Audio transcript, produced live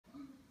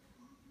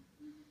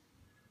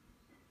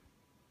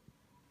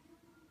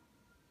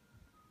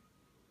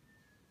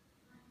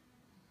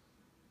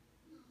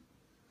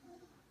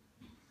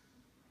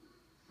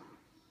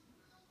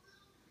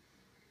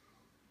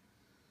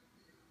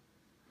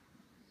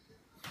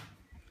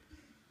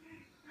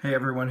Hey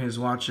everyone who's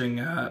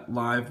watching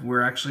live,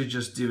 we're actually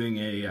just doing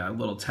a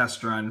little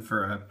test run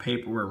for a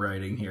paper we're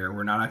writing here.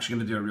 We're not actually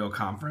going to do a real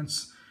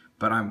conference,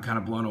 but I'm kind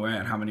of blown away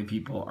at how many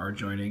people are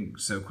joining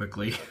so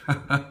quickly.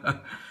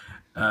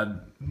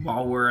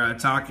 While we're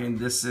talking,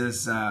 this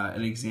is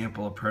an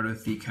example of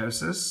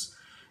protothecosis.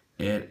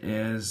 It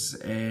is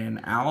an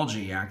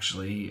algae,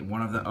 actually,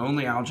 one of the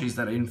only algae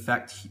that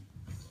infect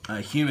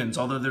humans,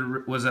 although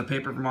there was a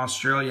paper from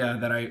Australia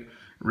that I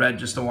read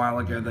just a while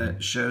ago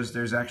that shows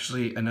there's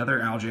actually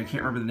another algae, I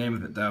can't remember the name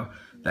of it though,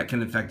 that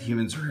can infect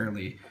humans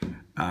rarely.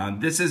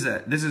 This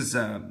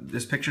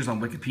picture's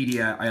on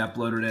Wikipedia. I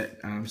uploaded it,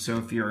 so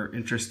if you're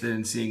interested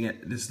in seeing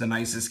it, this is the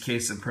nicest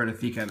case of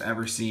prototheca I've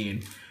ever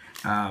seen.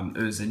 It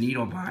was a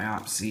needle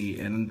biopsy,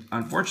 and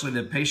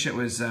unfortunately the patient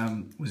was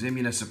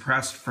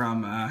immunosuppressed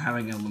from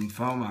having a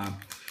lymphoma,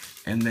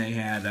 and they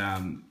had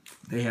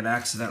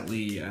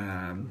accidentally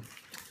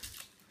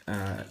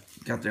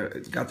got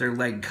their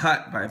leg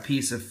cut by a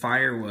piece of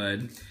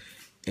firewood,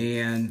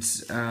 and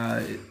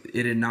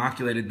it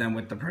inoculated them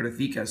with the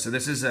prototheca. So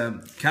this is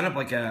a kind of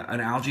like an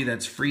algae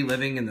that's free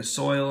living in the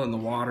soil and the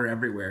water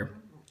everywhere.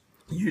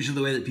 Usually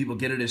the way that people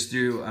get it is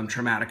through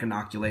traumatic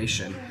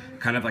inoculation,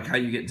 kind of like how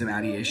you get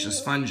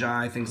dematiaceous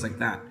fungi, things like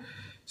that.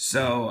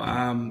 So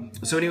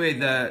anyway,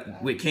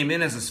 it came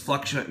in as this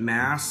fluctuant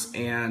mass,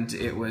 and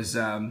it was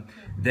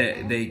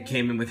they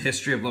came in with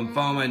history of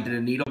lymphoma and did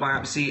a needle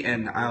biopsy.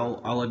 And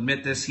I'll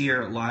admit this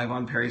here live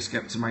on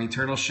Periscope, to my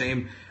eternal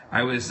shame.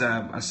 I was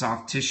on a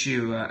soft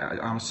tissue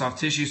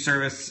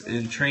service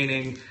in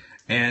training,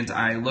 and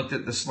I looked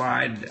at the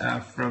slide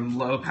from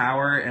low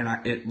power,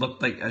 and it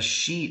looked like a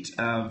sheet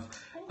of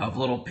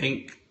little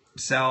pink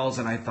cells,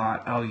 and I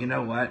thought, oh, you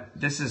know what?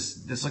 This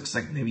looks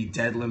like maybe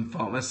dead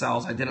lymphoma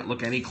cells. I didn't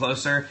look any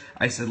closer.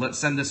 I said, let's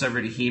send this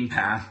over to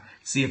HemePath,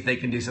 see if they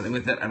can do something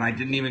with it. And I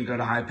didn't even go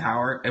to high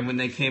power. And when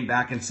they came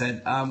back and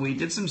said, we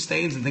did some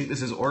stains and think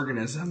this is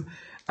organism,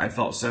 I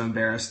felt so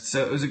embarrassed.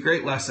 So it was a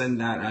great lesson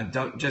that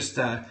don't just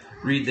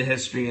read the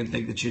history and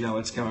think that you know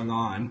what's going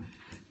on.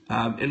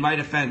 In my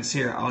defense,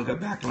 here, I'll go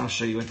back and I'll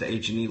show you what the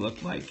H&E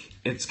looked like.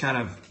 It's kind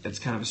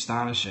of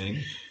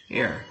astonishing.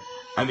 Here,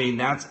 I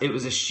mean, it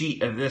was a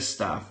sheet of this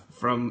stuff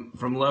from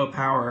low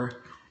power.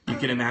 You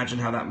can imagine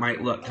how that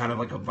might look, kind of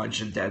like a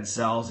bunch of dead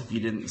cells if you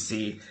didn't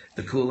see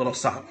the cool little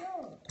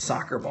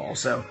soccer ball.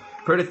 So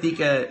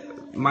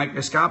prototheca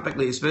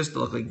microscopically is supposed to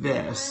look like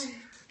this.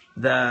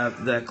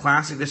 The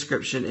classic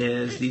description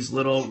is these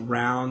little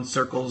round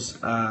circles,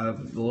 the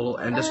little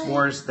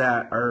endospores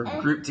that are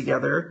grouped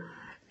together.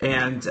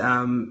 And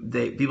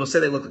people say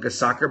they look like a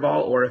soccer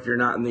ball, or if you're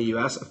not in the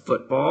U.S., a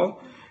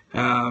football.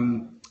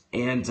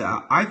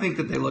 I think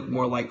that they look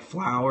more like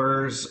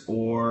flowers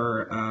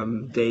or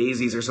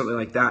daisies or something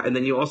like that. And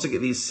then you also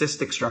get these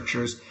cystic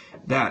structures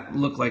that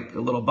look like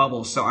little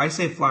bubbles. So I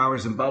say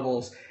flowers and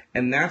bubbles,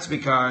 and that's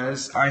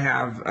because I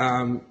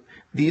have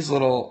these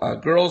little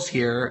girls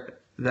here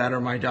that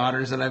are my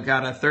daughters, and I've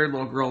got a third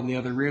little girl in the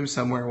other room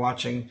somewhere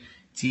watching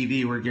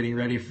TV. We're getting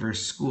ready for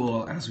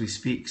school as we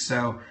speak.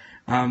 So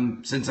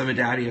since I'm a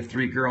daddy of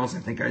 3 girls, I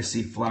think I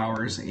see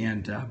flowers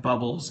and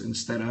bubbles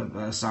instead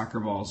of soccer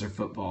balls or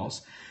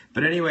footballs.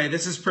 But anyway,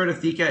 this is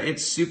prototheca.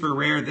 It's super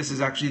rare. This is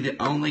actually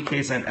the only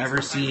case I've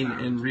ever seen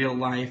in real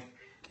life.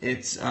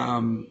 It's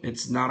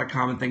not a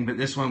common thing, but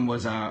this one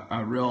was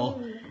a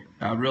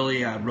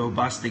really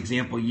robust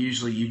example.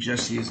 Usually you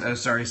just use, oh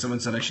sorry, someone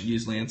said I should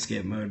use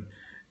landscape mode.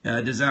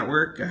 Does that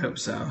work? I hope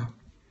so.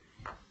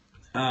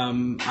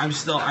 I'm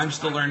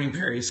still learning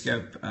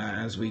Periscope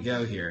as we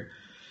go here.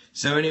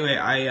 So anyway,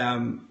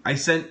 I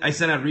sent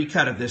a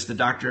recut of this to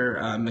Dr.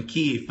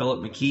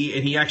 Philip McKee,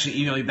 and he actually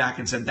emailed me back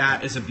and said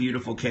that is a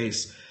beautiful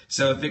case.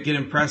 So if it can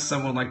impress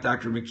someone like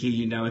Dr. McKee,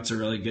 you know it's a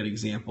really good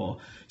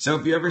example. So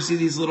if you ever see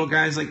these little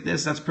guys like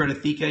this, that's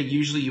prototheca.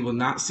 Usually you will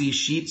not see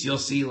sheets. You'll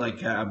see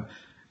like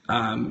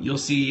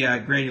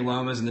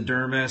granulomas in the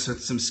dermis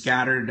with some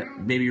scattered,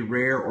 maybe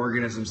rare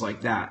organisms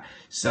like that.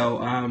 So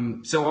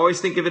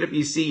always think of it if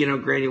you see,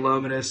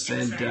 granulomatous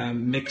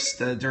and mixed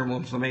dermal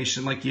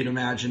inflammation like you'd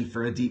imagine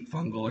for a deep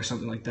fungal or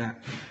something like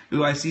that.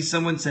 Ooh, I see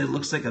someone say it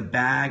looks like a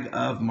bag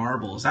of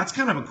marbles. That's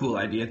kind of a cool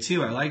idea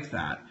too. I like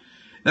that.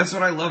 That's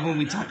what I love when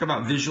we talk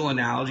about visual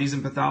analogies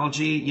in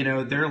pathology.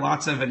 There are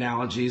lots of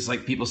analogies,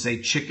 like people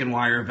say chicken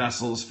wire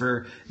vessels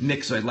for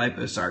myxoid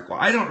liposarc. Well,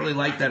 I don't really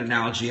like that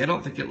analogy. I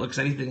don't think it looks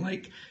anything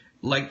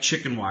like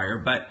chicken wire,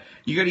 but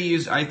you got to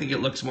use, I think it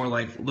looks more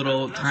like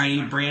little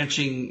tiny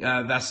branching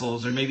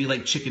vessels, or maybe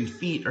like chicken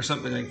feet or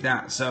something like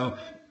that. So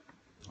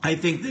I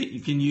think that you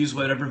can use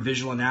whatever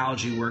visual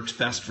analogy works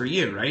best for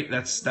you, right?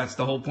 That's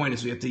the whole point,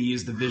 is we have to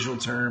use the visual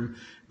term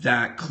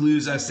that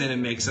clues us in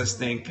and makes us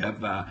think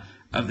of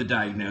the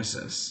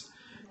diagnosis.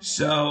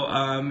 So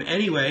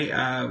anyway,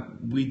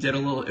 we did a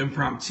little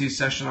impromptu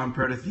session on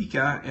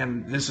prototheca,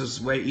 and this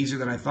was way easier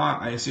than I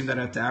thought. I assumed I'd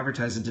have to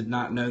advertise and did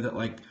not know that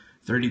like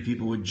 30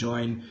 people would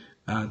join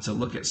to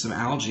look at some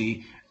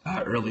algae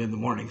early in the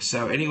morning.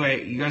 So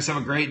anyway, you guys have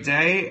a great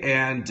day,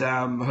 and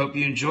hope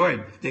you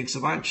enjoyed. Thanks a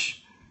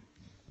bunch.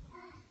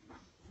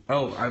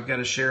 Oh, I've got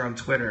to share on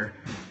Twitter.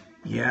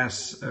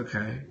 Yes,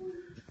 okay.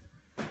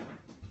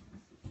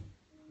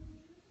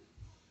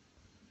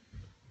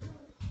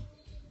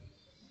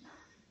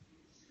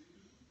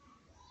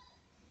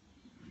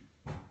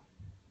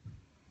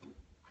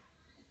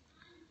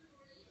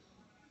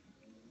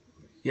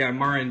 Yeah,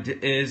 Marin,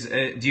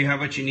 do you have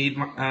what you need,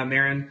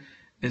 Marin?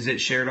 Is it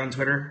shared on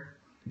Twitter?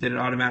 Did it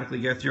automatically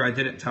go through? I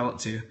didn't tell it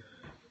to.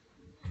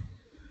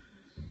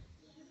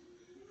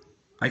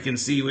 I can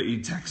see what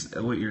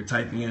what you're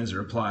typing in as a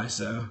reply,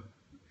 so.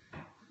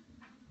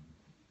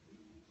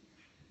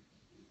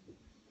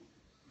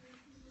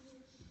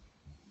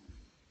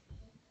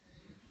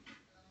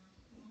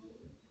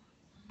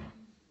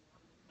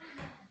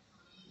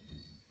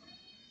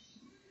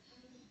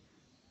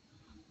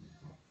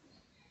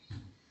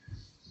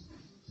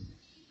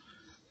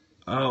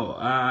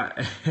 Oh,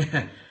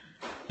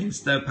 it's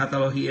the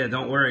pathologia.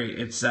 Don't worry.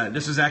 It's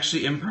this was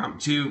actually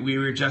impromptu.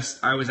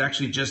 I was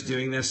actually just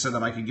doing this so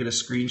that I could get a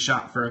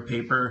screenshot for a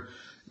paper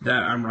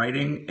that I'm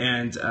writing,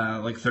 and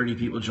like 30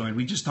 people joined.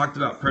 We just talked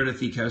about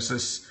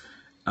protothecosis.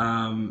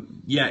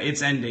 Yeah,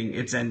 it's ending.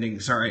 It's ending.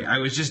 Sorry, I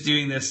was just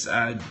doing this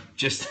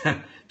just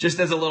just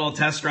as a little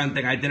test run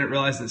thing. I didn't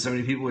realize that so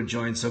many people would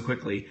join so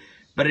quickly.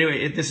 But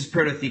anyway, this is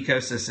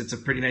protothecosis. It's a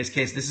pretty nice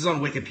case. This is on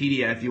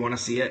Wikipedia if you want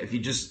to see it. If you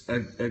just go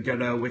to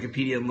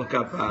Wikipedia and look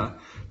up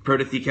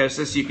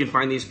protothecosis, you can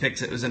find these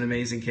pics. It was an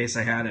amazing case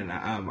I had, and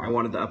I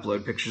wanted to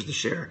upload pictures to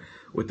share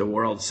with the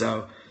world.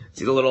 So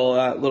see the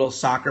little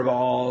soccer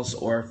balls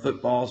or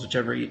footballs,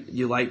 whichever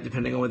you like,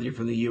 depending on whether you're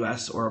from the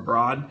U.S. or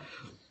abroad.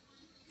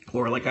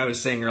 Or like I was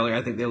saying earlier,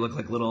 I think they look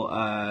like little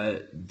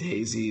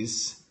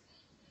daisies.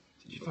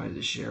 Did you find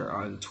to share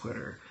on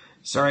Twitter?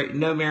 Sorry,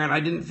 no, Marin, I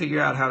didn't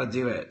figure out how to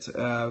do it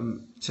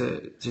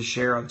to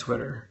share on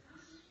Twitter.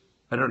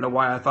 I don't know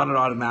why. I thought it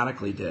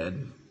automatically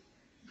did.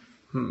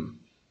 You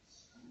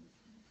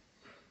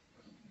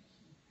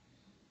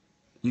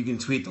can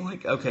tweet the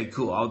link. Okay,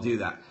 cool. I'll do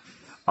that.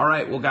 All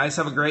right. Well, guys,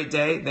 have a great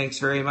day. Thanks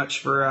very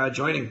much for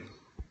joining.